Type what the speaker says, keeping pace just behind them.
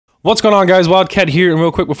What's going on, guys? WILDCAT here, and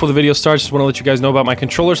real quick before the video starts, just want to let you guys know about my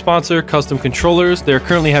controller sponsor, Custom Controllers. They're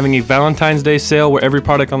currently having a Valentine's Day sale where every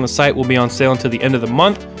product on the site will be on sale until the end of the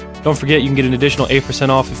month. Don't forget, you can get an additional 8%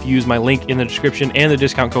 off if you use my link in the description and the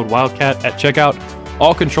discount code WILDCAT at checkout.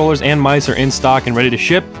 All controllers and mice are in stock and ready to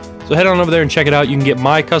ship, so head on over there and check it out. You can get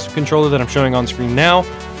my custom controller that I'm showing on screen now,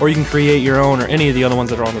 or you can create your own or any of the other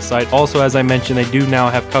ones that are on the site. Also, as I mentioned, they do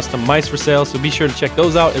now have custom mice for sale, so be sure to check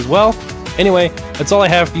those out as well. Anyway, that's all I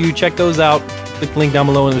have for you. Check those out. Click the link down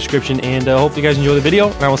below in the description, and hopefully you guys enjoy the video,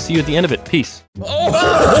 and I will see you at the end of it. Peace. Oh.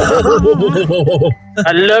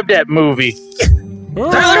 I love that movie. Get him!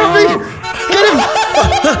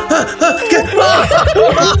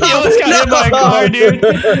 He almost got hit by a car, dude.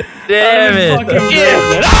 Damn it.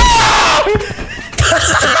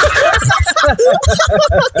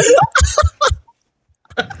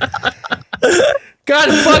 God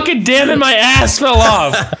fucking damn it, my ass fell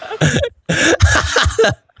off.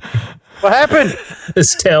 What happened?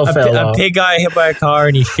 His tail fell off. A pig got hit by a car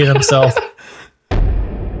and he shit himself.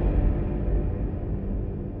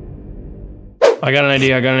 I got an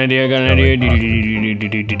idea.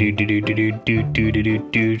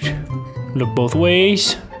 Look both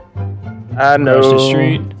ways. I know. Across the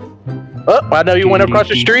street. Oh, I know you went across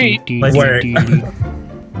the street.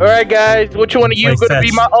 All right, guys. Which one of you is going to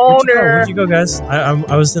be my owner? Where'd you go, guys?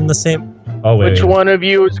 I was in the same... Oh, wait. Which one of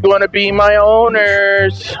you is going to be my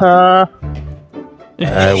owners, huh?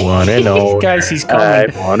 I want to know. Guys, he's coming. I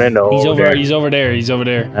want to know. He's over there.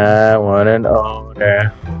 I want to know.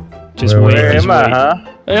 Just wait. Where am I, huh?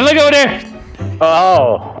 Hey, look over there.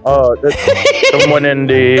 Oh, there's someone in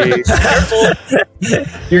the...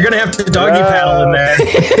 You're gonna have to doggy paddle in there.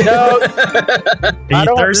 No. Are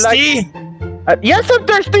you thirsty? Yes, I'm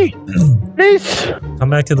thirsty. Please. Come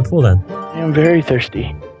back to the pool, then. I am very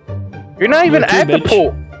thirsty. You're not even at the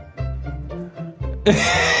pool.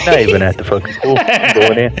 Not even at the fucking pool. I'm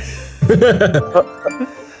going in.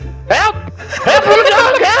 Help! Help from the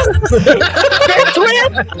dog!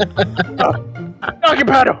 Help! Doggy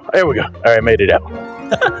paddle! There we go. Alright, made it out.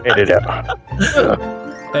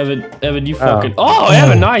 Evan, you fucking...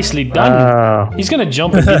 Evan, nicely done. He's gonna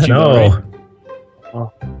jump and get you, right?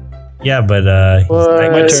 Yeah, but I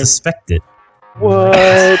might suspect it.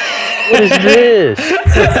 What? What is this?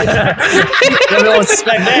 Don't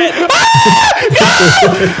suspect that.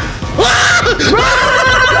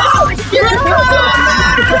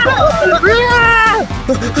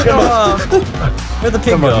 Where'd the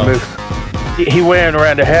pig go? He ran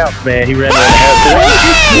around the house, man. He ran around the house.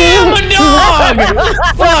 I'm a dog!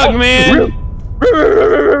 Fuck, man!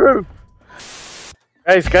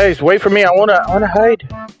 Guys, wait for me. I wanna hide.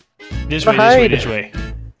 This way.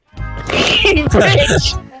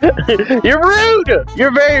 Bitch! You're rude!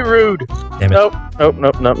 You're very rude. Damn it. Nope. Oh,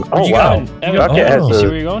 wow. Evan, you see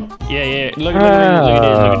where you're going? Yeah. Look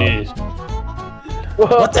at this.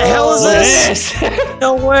 What the hell is this?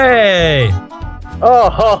 No way!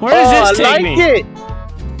 Where does this take me?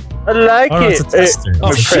 I like it. It's a tester.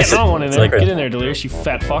 Oh shit, I don't want in there. Like Get in there, Delirious, you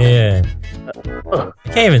fat fuck. Yeah. I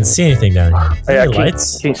can't even see anything down here. Hey, I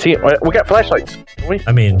lights? can't see it. We got flashlights, don't we?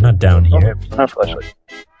 I mean, not down here. Not flashlights.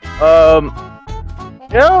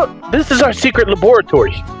 This is our secret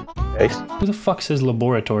laboratory. Guys. Who the fuck says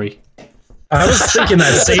laboratory? I was thinking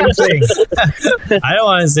that same thing. I don't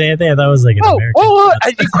want to say anything. I thought it was like an American.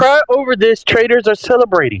 As you cry over this, traders are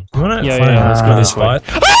celebrating. Yeah, let's go this way.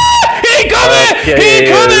 He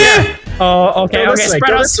coming! Oh, okay.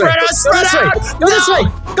 Spread out. Go this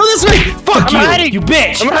way. Fuck you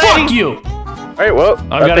bitch! Fuck you! Alright, well,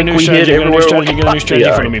 I've got a new strategy.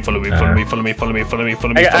 Follow me. Follow me. I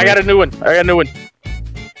got a new one.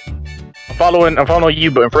 I'm following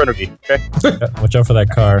you, but in front of you. Okay. Watch out for that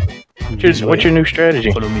car. What's your new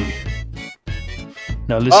strategy? Follow me.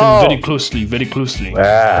 Now listen very closely.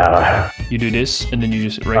 Wow. You do this, and then you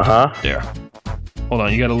just right there. Hold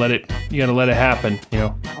on, you gotta let it happen. You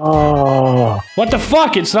know. Oh. What the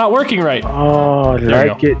fuck? It's not working right. Oh,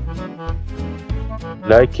 like it.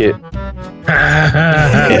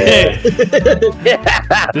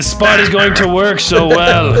 This spot is going to work so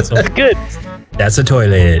well. That's good. That's a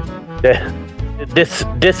toilet. This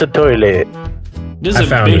a toilet. This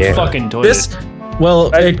is a big fucking toilet.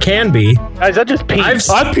 It can be. Guys, I just peed. I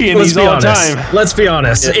pee in these all the time. Let's be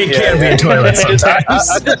honest. It can be a toilet sometimes.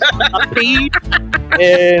 I peed,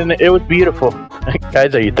 and it was beautiful.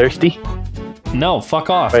 Guys, are you thirsty? No, fuck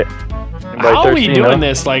off. Wait. How are we doing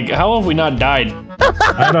this? Like, how have we not died?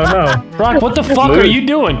 I don't know. Brock, what the fuck are you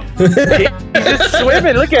doing? He's just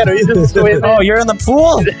swimming. Look at him. He's just swimming. Oh, you're in the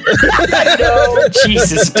pool? No.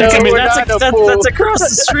 Jesus. No, I mean, we're that's not in the That's pool. across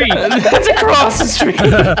the street. That's across the street.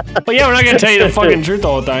 But yeah, we're not gonna tell you the fucking truth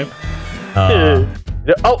all the time. Oh.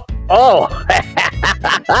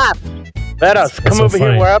 Let us come so over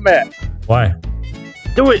funny. here where I'm at. Why?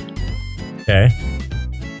 Do it. Okay.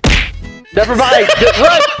 Never mind. Just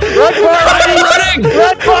run far away.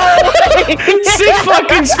 Run far away. Sick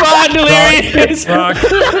fucking spot, Delirious. Rock.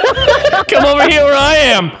 Come over here where I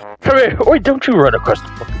am. Come here. Wait, don't you run across the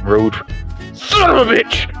fucking road. Son of a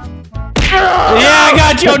bitch. Yeah, I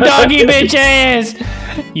got your doggy bitch ass.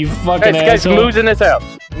 You fucking This guy's asshole. losing his house.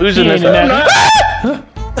 He Losing his ain't in house.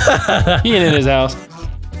 that- He ain't in his house.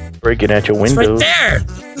 Breaking at your It's right window. there.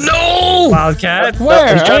 No! Wildcat.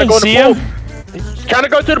 Where? He's I trying to didn't go to see the pool. him. He's trying to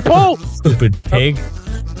go to the pool. Stupid pig.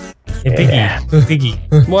 Hey, Piggy. Yeah. Piggy.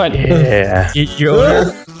 What? Yeah. Your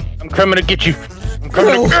owner? I'm coming to get you. I'm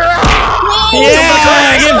coming to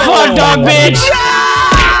Yeah, get fucked, dog bitch.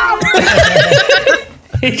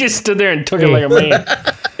 He just stood there and took it like a man.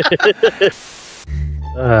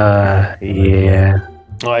 Yeah.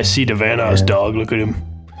 Oh, I see Devana's dog. Look at him.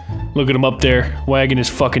 Look at him up there, wagging his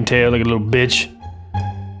fucking tail like a little bitch.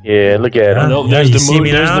 Yeah, look at him. nope, Yeah, there's you the see moo-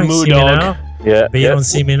 me there's now? the You moo see me dog. now? Yeah. But you don't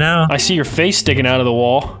see me now. I see your face sticking out of the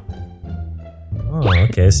wall. Oh,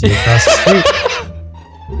 okay. So you're across the street.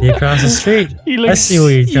 You're across the street. You look, I see what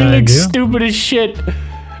you're trying you to look do. stupid as shit.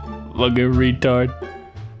 Fucking retard.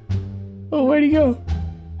 Oh, where'd he go?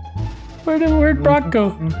 Where'd Brock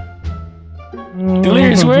go?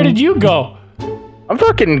 Delirious, where did you go? I'm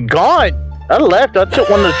fucking gone. I left. I took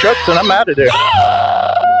one of the trucks and I'm out of there.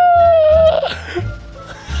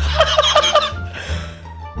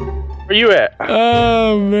 Where you at?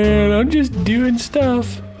 Oh man, I'm just doing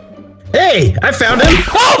stuff. Hey, I found him.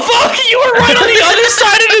 Oh fuck! You were right on the other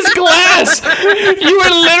side of this glass. You were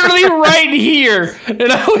literally right here,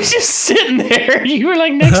 and I was just sitting there. You were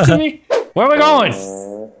like next to me. Where are we going?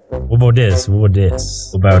 What about this? What about this?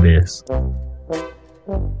 What about this?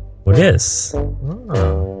 What this?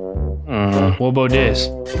 Oh. What about this?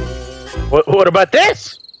 What about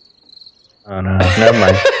this? Oh no, never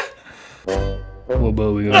mind. What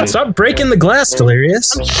about we going? Stop breaking the glass, Delirious.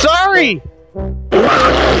 Sorry. What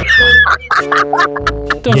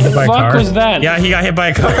Get the hit by a fuck car? was that? Yeah, he got hit by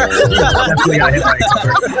a car. Definitely got hit by a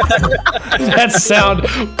car. That sound.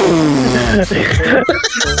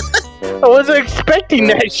 I wasn't expecting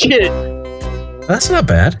that shit. That's not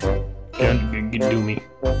bad. Do me.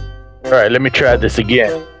 All right, let me try this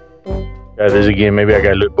again. Try this again. Maybe I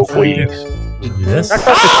got a little both ways. Do this? What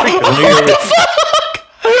the fuck?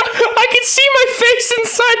 I can see my face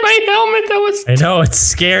inside my helmet. That was. I know, it's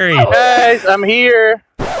scary. Guys, I'm here.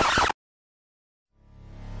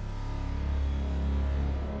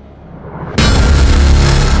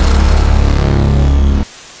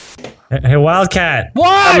 Hey, Wildcat.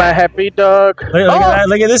 What? I'm a happy dog. Look at that.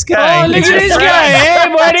 Look at this guy. Oh, look It's at your this friend. guy.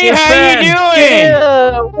 Hey, buddy, It's your how friend. you doing?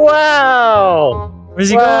 Yeah, wow. Where's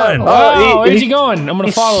he Wow. going? Oh, where's he going? I'm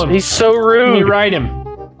gonna follow him. He's so Let me rude. ride him.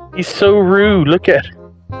 He's so rude. Look at him.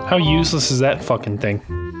 How useless is that fucking thing?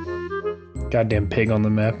 Goddamn pig on the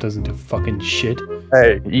map doesn't do fucking shit.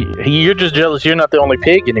 Hey, you're just jealous. You're not the only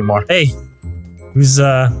pig anymore. Hey, who's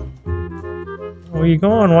where you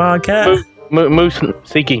going, Wildcat? Moose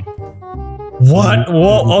seeking. What?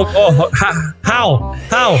 Whoa! Oh! How?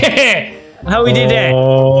 How we did that?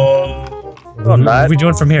 What are we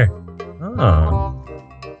doing from here? Oh.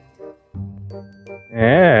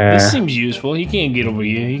 Yeah. This seems useful. He can't get over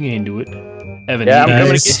here. He can't do it. Evan, Yeah, I'm he- coming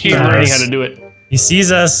to he's get you. learning how to do it. He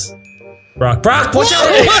sees us. Brock, watch out!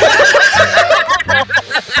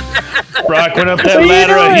 Brock went up that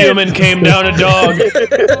ladder. A human came down a dog.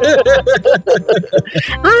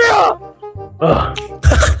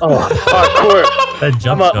 Hardcore. That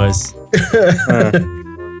jump I'm noise.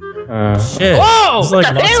 Shit. Whoa! There's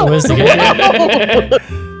like lots of ways to get here.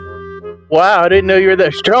 Wow, I didn't know you were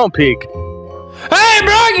that strong, pig. Hey,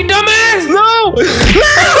 Brock, you dumbass!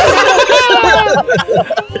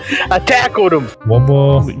 I tackled him.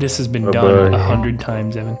 Wobble. This has been Oh, done boy. 100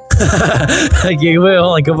 times, Evan. Okay, wait,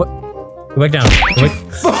 hold on. Go back down. Go back.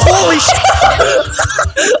 Holy shit!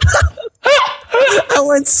 I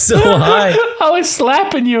went so high. I was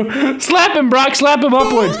slapping you. Slap him, Brock. Slap him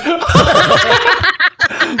upwards.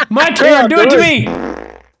 My turn. Do it to me.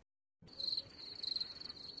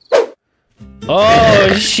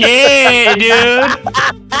 Oh, shit, dude.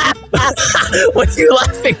 What are you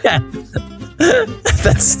laughing at?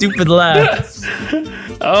 That stupid laugh.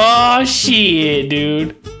 Oh, shit,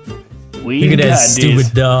 dude. We Look at that got stupid this.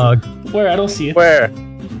 dog. Where? I don't see it. Where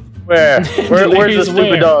Where's the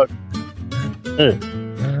stupid dog?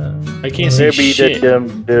 I can't see shit. The dumb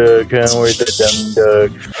dog. Where's the dumb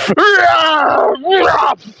dog?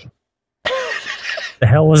 The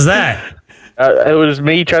hell was that? It was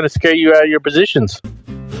me trying to scare you out of your positions.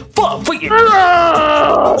 Fuck!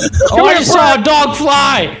 Oh, I just saw a dog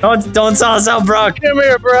fly! Don't saw us out, Brock. Come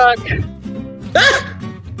here, Brock.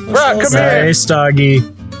 Brock, come here. Nice, Doggie.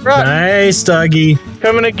 Brock. Nice, Doggie.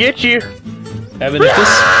 Coming to get you. Evan, if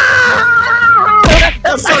this...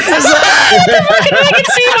 The fuck is that? I can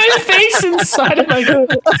see my face inside of my...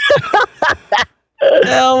 The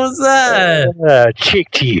hell was that?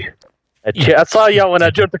 Chicked you. I saw y'all when I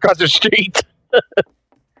jumped across the street.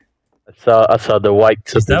 I saw the white.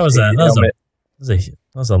 That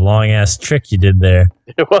was a long ass trick you did there.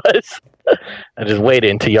 It was. I just waited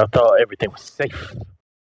until y'all thought everything was safe.